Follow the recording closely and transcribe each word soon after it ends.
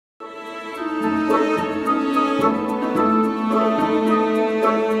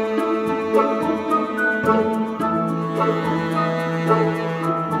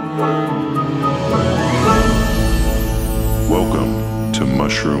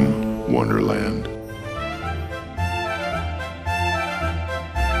Wonderland.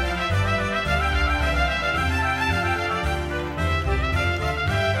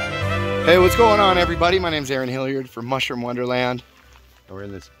 Hey, what's going on, everybody? My name's Aaron Hilliard from Mushroom Wonderland. And we're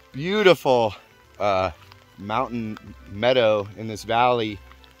in this beautiful mountain meadow in this valley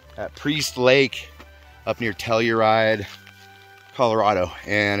at Priest Lake up near Telluride, Colorado.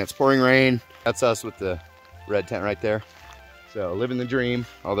 And it's pouring rain. That's us with the red tent right there. So living the dream,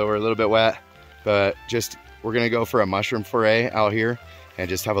 although we're a little bit wet. But just, we're gonna go for a mushroom foray out here and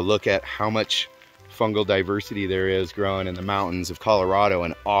just have a look at how much fungal diversity there is growing in the mountains of Colorado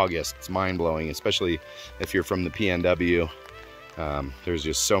in August. It's mind-blowing, especially if you're from the PNW. There's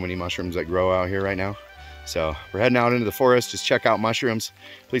just so many mushrooms that grow out here right now. So we're heading out into the forest. Just check out mushrooms.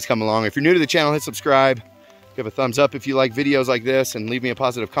 Please come along. If you're new to the channel, hit subscribe. Give a thumbs up if you like videos like this, and leave me a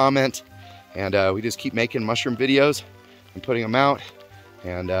positive comment. And we just keep making mushroom videos and putting them out.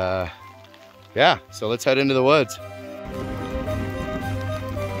 And yeah, so let's head into the woods.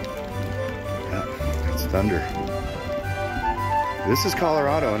 Thunder. This is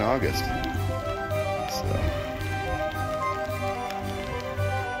Colorado in August. So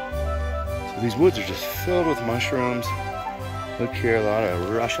these woods are just filled with mushrooms. Look here, a lot of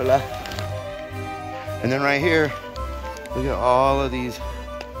russula. And then right here, look at all of these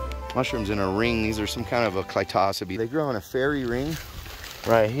mushrooms in a ring. These are some kind of a clitosobe. They grow in a fairy ring.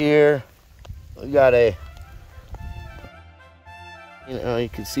 Right here, we got a, you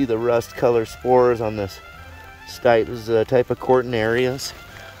can see the rust color spores on this stipe. This is a type of Cortinarias.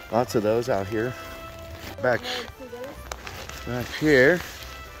 Lots of those out here. Back here,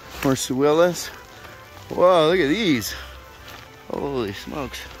 more Suillas. Whoa, look at these. Holy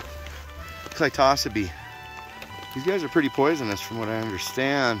smokes. Clitosobe. These guys are pretty poisonous from what I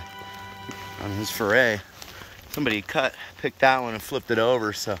understand on his foray. Somebody picked that one and flipped it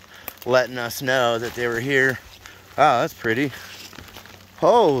over, so letting us know that they were here. Wow, that's pretty.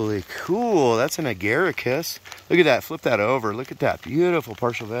 Holy cool, that's an agaricus. Look at that, flip that over. Look at that, beautiful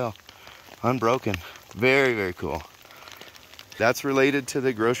partial veil. Unbroken, very, very cool. That's related to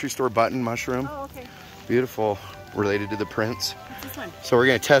the grocery store button mushroom. Oh, okay. Beautiful, related to the prince. What's this one? So we're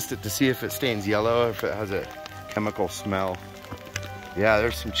gonna test it to see if it stains yellow, if it has a chemical smell. Yeah,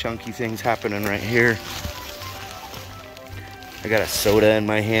 there's some chunky things happening right here. I got a soda in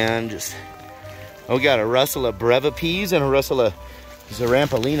my hand, oh, we got a Russula brevipees and a Russula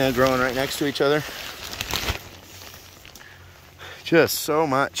Zarampolina growing right next to each other. Just so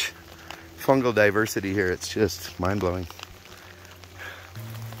much fungal diversity here. It's just mind-blowing.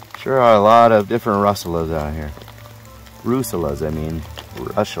 Sure are a lot of different russulas out here. Russulas, I mean.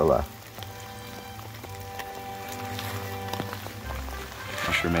 Russula.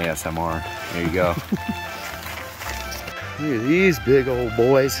 Mushroom ASMR. There you go. Look at these big old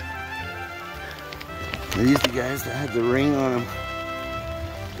boys. Are these the guys that had the ring on them?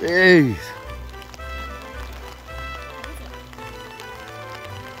 Jeez.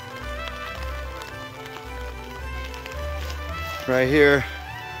 Right here,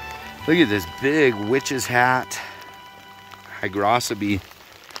 look at this big witch's hat. Hygrosobe.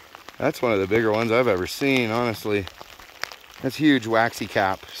 That's one of the bigger ones I've ever seen, honestly. That's huge, waxy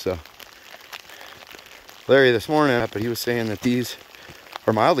cap. So Larry this morning, but he was saying that these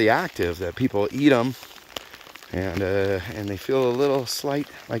are mildly active, that people eat them and they feel a little slight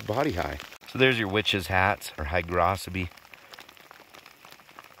like body high. So there's your witch's hats, or hygrosobe.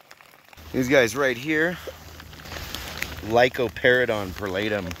 These guys right here, Lycoperidon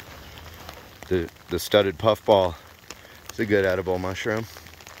perlatum, the studded puffball. It's a good edible mushroom,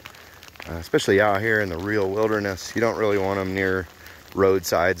 especially out here in the real wilderness. You don't really want them near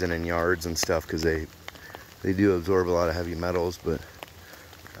roadsides and in yards and stuff, because they do absorb a lot of heavy metals, but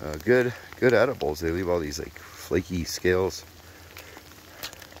good edibles. They leave all these like flaky scales.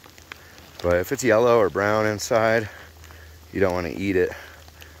 But if it's yellow or brown inside, you don't want to eat it.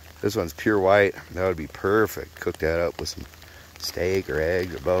 This one's pure white. That would be perfect. Cook that up with some steak or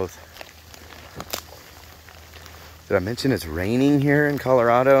eggs or both. Did I mention it's raining here in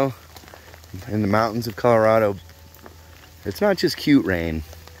Colorado? In the mountains of Colorado. It's not just cute rain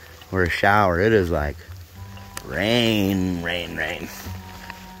or a shower. It is like rain, rain, rain.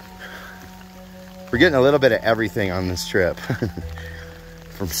 We're getting a little bit of everything on this trip.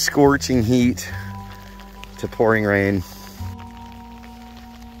 From scorching heat to pouring rain.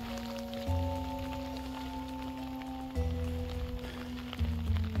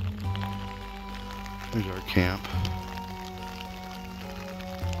 There's our camp.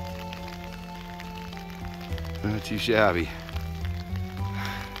 Not too shabby.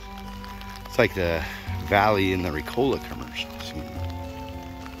 It's like the valley in the Ricola commercials. You know?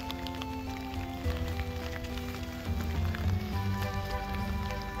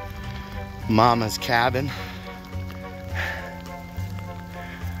 Mama's cabin.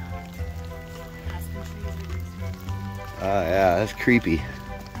 Yeah, that's creepy.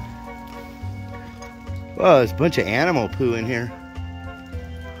 Whoa, there's a bunch of animal poo in here.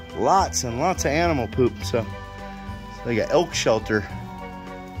 Lots and lots of animal poop. So it's like an elk shelter.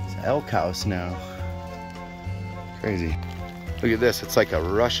 It's an elk house now. Crazy. Look at this. It's like a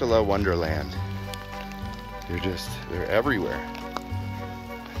Rushula Wonderland. They're everywhere.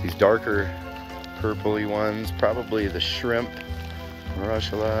 These darker purpley ones, probably the shrimp.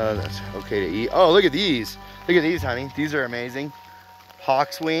 Rushula, that's okay to eat. Oh, look at these. Look at these, honey. These are amazing.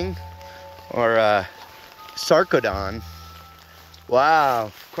 Hawkswing or Sarcodon.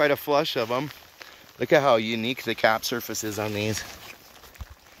 Wow, quite a flush of them. Look at how unique the cap surface is on these.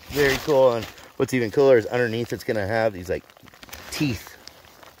 Very cool. And what's even cooler is underneath it's gonna have these like teeth.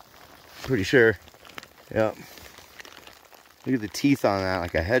 Pretty sure. Yep. Look at the teeth on that,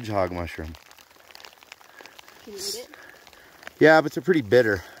 like a hedgehog mushroom. Can you eat it? Yeah, but they're pretty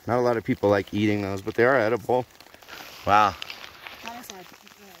bitter. Not a lot of people like eating those, but they are edible. Wow.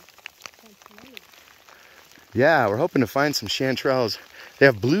 Yeah, we're hoping to find some chanterelles. They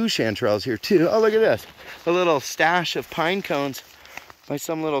have blue chanterelles here too. Oh, look at this. A little stash of pine cones by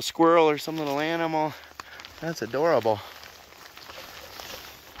some little squirrel or some little animal. That's adorable.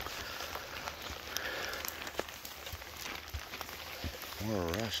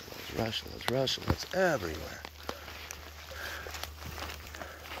 More russulas everywhere.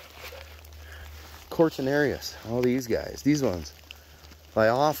 Cortinarius, all these guys. These ones.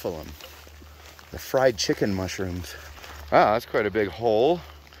 Lyophilum. The fried chicken mushrooms. Wow, that's quite a big hole.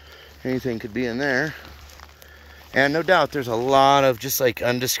 Anything could be in there. And no doubt there's a lot of just like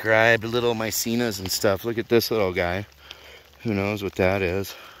undescribed little mycenas and stuff. Look at this little guy. Who knows what that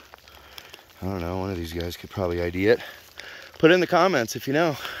is? I don't know. One of these guys could probably ID it. Put it in the comments if you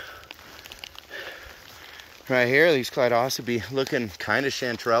know. Right here, these Cleidosobi looking kind of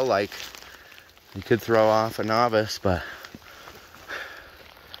chanterelle-like. You could throw off a novice, but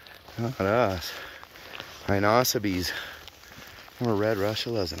not us. Rhinoceros. More red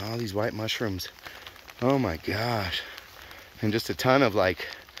russulas and all these white mushrooms. Oh my gosh. And just a ton of like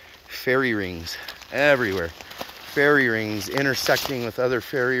fairy rings everywhere. Fairy rings intersecting with other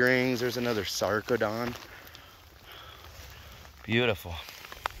fairy rings. There's another Sarcodon. Beautiful.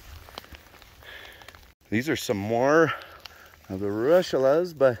 These are some more of the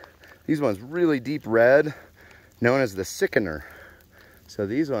russulas, but these ones really deep red, known as the sickener. So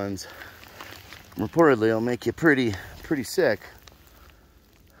these ones reportedly will make you pretty sick.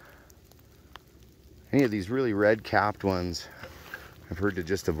 Any of these really red capped ones I've heard to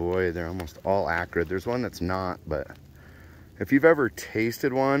just avoid. They're almost all acrid. There's one that's not, but if you've ever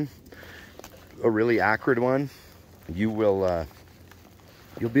tasted one, a really acrid one, you will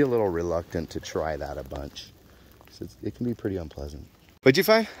you'll be a little reluctant to try that a bunch. So it can be pretty unpleasant. What'd you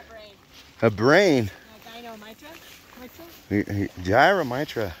find? A brain.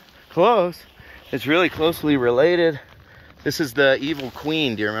 Gyromitra. Close. It's really closely related. This is the evil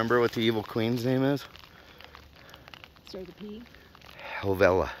queen. Do you remember what the evil queen's name is? Start with a P.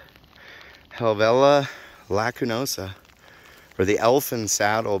 Helvella. Helvella lacunosa. Or the elfin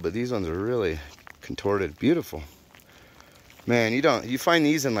saddle, but these ones are really contorted. Beautiful. Man, you find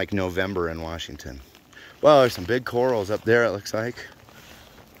these in like November in Washington. Well, there's some big corals up there, it looks like.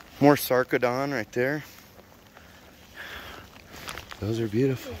 More Sarcodon right there. Those are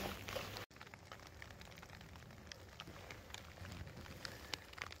beautiful.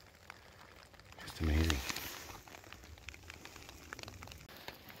 Just amazing.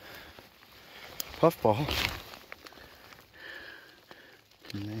 Puffball.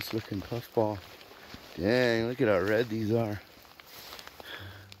 Nice looking puffball. Dang, look at how red these are.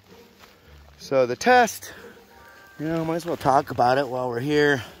 So the test, you know, might as well talk about it while we're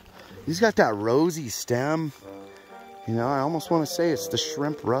here. He's got that rosy stem. You know, I almost want to say it's the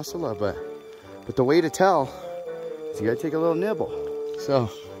shrimp russula, but the way to tell is you gotta take a little nibble. So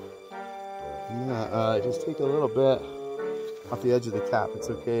I'm gonna just take a little bit off the edge of the cap. It's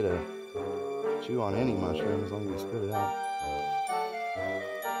okay to chew on any mushroom as long as you spit it out.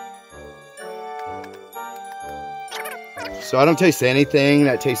 So I don't taste anything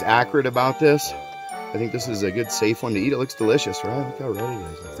that tastes acrid about this. I think this is a good, safe one to eat. It looks delicious, right? Look how red it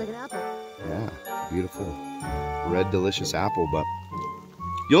is. It's like an apple. Yeah, beautiful. Red, delicious apple. But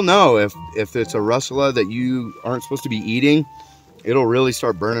you'll know if it's a russula that you aren't supposed to be eating, it'll really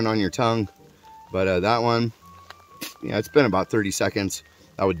start burning on your tongue. But that one, yeah, it's been about 30 seconds.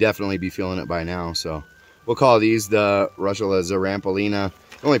 I would definitely be feeling it by now. So we'll call these the Russula Zarampolina.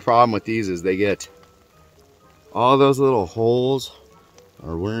 The only problem with these is they get all those little holes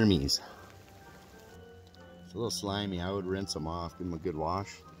are wormies. It's a little slimy. I would rinse them off, give them a good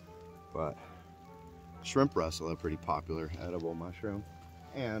wash. But shrimp Russell, a pretty popular edible mushroom.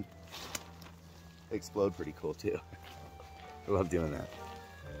 And they explode pretty cool too. I love doing that.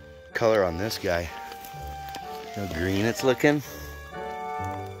 Color on this guy. How green it's looking.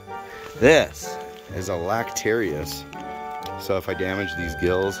 This is a Lactarius. So if I damage these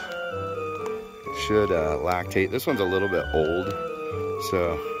gills, it should lactate. This one's a little bit old,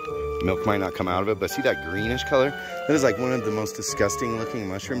 so milk might not come out of it, but see that greenish color? That is like one of the most disgusting looking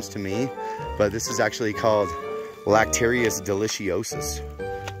mushrooms to me, but this is actually called Lactarius deliciosus.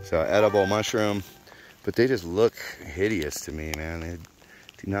 So edible mushroom, but they just look hideous to me, man. They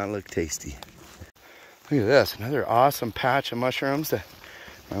do not look tasty. Look at this, another awesome patch of mushrooms that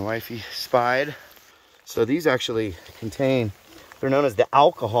my wifey spied. So these actually contain, they're known as the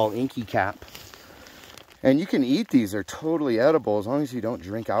alcohol inky cap. And you can eat these, they're totally edible as long as you don't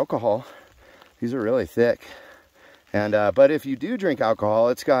drink alcohol. These are really thick. And but if you do drink alcohol,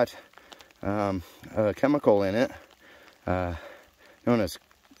 it's got a chemical in it known as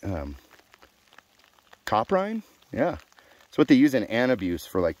coprine. Yeah, it's what they use in antabuse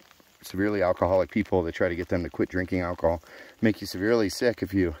for like severely alcoholic people. They try to get them to quit drinking alcohol. Make you severely sick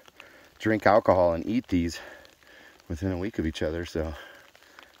if you drink alcohol and eat these within a week of each other. So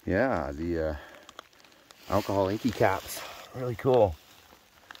yeah, the alcohol inky caps, really cool.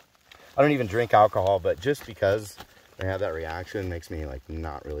 I don't even drink alcohol, but just because they have that reaction makes me like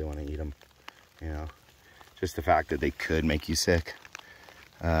not really want to eat them, you know. Just the fact that they could make you sick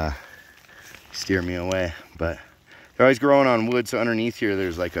steer me away. But they're always growing on wood, so underneath here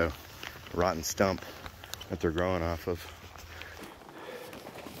there's like a rotten stump that they're growing off of.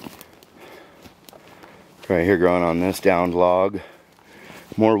 Right here growing on this downed log,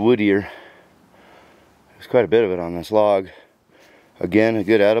 more woodier. There's quite a bit of it on this log. Again, a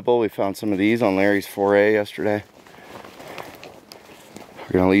good edible. We found some of these on Larry's foray yesterday.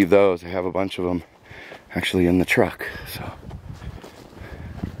 We're gonna leave those. I have a bunch of them actually in the truck. So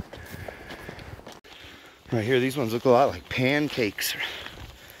right here, these ones look a lot like pancakes,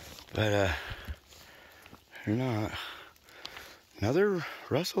 but they're not. Another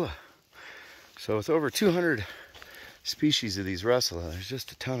Russella. So with over 200 species of these Russella, there's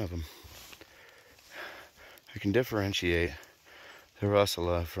just a ton of them. I can differentiate the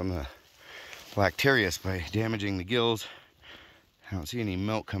Russella from the Lactarius by damaging the gills. I don't see any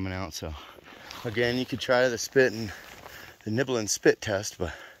milk coming out, so again, you could try the spit and the nibble and spit test,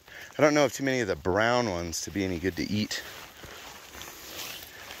 but I don't know if too many of the brown ones to be any good to eat.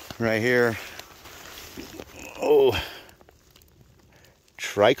 Right here, oh,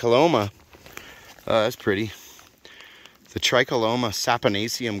 Tricoloma. That's pretty. The Tricoloma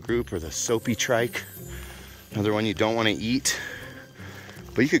saponaceum group, or the soapy trike. Another one you don't want to eat.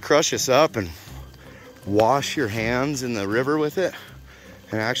 But you could crush this up and wash your hands in the river with it.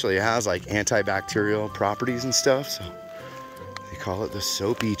 And actually it has like antibacterial properties and stuff. So they call it the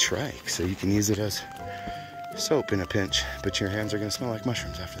soapy trike. So you can use it as soap in a pinch. But your hands are going to smell like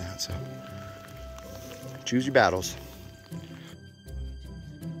mushrooms after that. So choose your battles.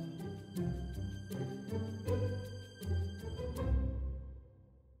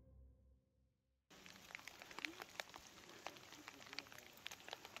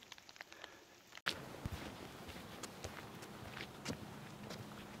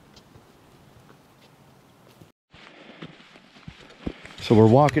 So we're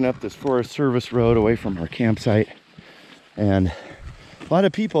walking up this Forest Service road away from our campsite, and a lot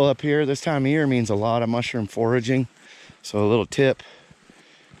of people up here this time of year means a lot of mushroom foraging. So a little tip,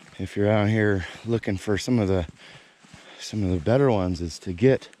 if you're out here looking for some of the better ones, is to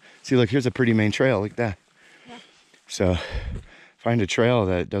get, see, look, here's a pretty main trail like that. Yeah. So find a trail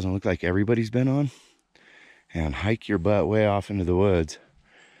that doesn't look like everybody's been on and hike your butt way off into the woods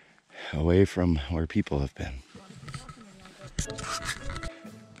away from where people have been.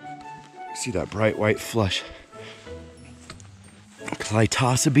 See that bright white flush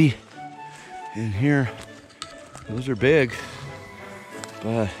Clitosabe in here. Those are big,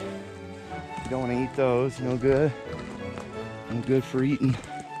 but you don't want to eat those. No good. No good for eating.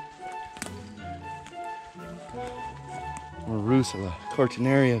 Or Russella,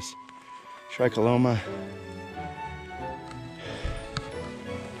 Cortinarius, Tricoloma.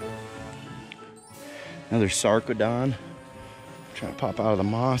 Another Sarcodon. Trying to pop out of the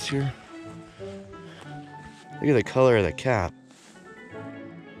moss here. Look at the color of the cap.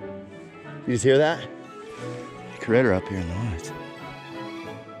 You just hear that? Critter up here in the woods.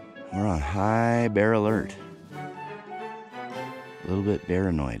 We're on high bear alert. A little bit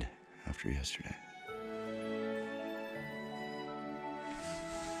paranoid after yesterday.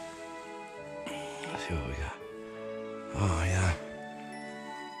 Let's see what we got. Oh yeah.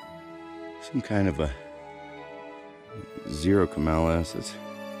 Some kind of a Xerocamelus. It's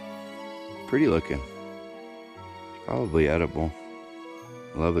pretty looking. Probably edible.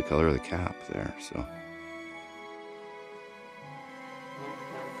 I love the color of the cap there, so.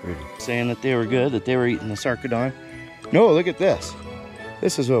 Pretty. Saying that they were good, that they were eating the Sarcodon. No, look at this.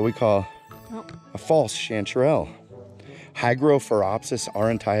 This is what we call a false chanterelle. Hygrophorapsis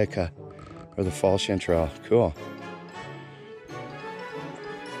aurantiaca, or the false chanterelle. Cool.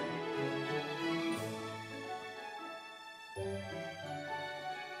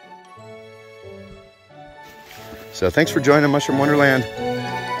 So thanks for joining Mushroom Wonderland.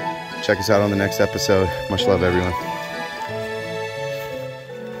 Check us out on the next episode. Much love, everyone.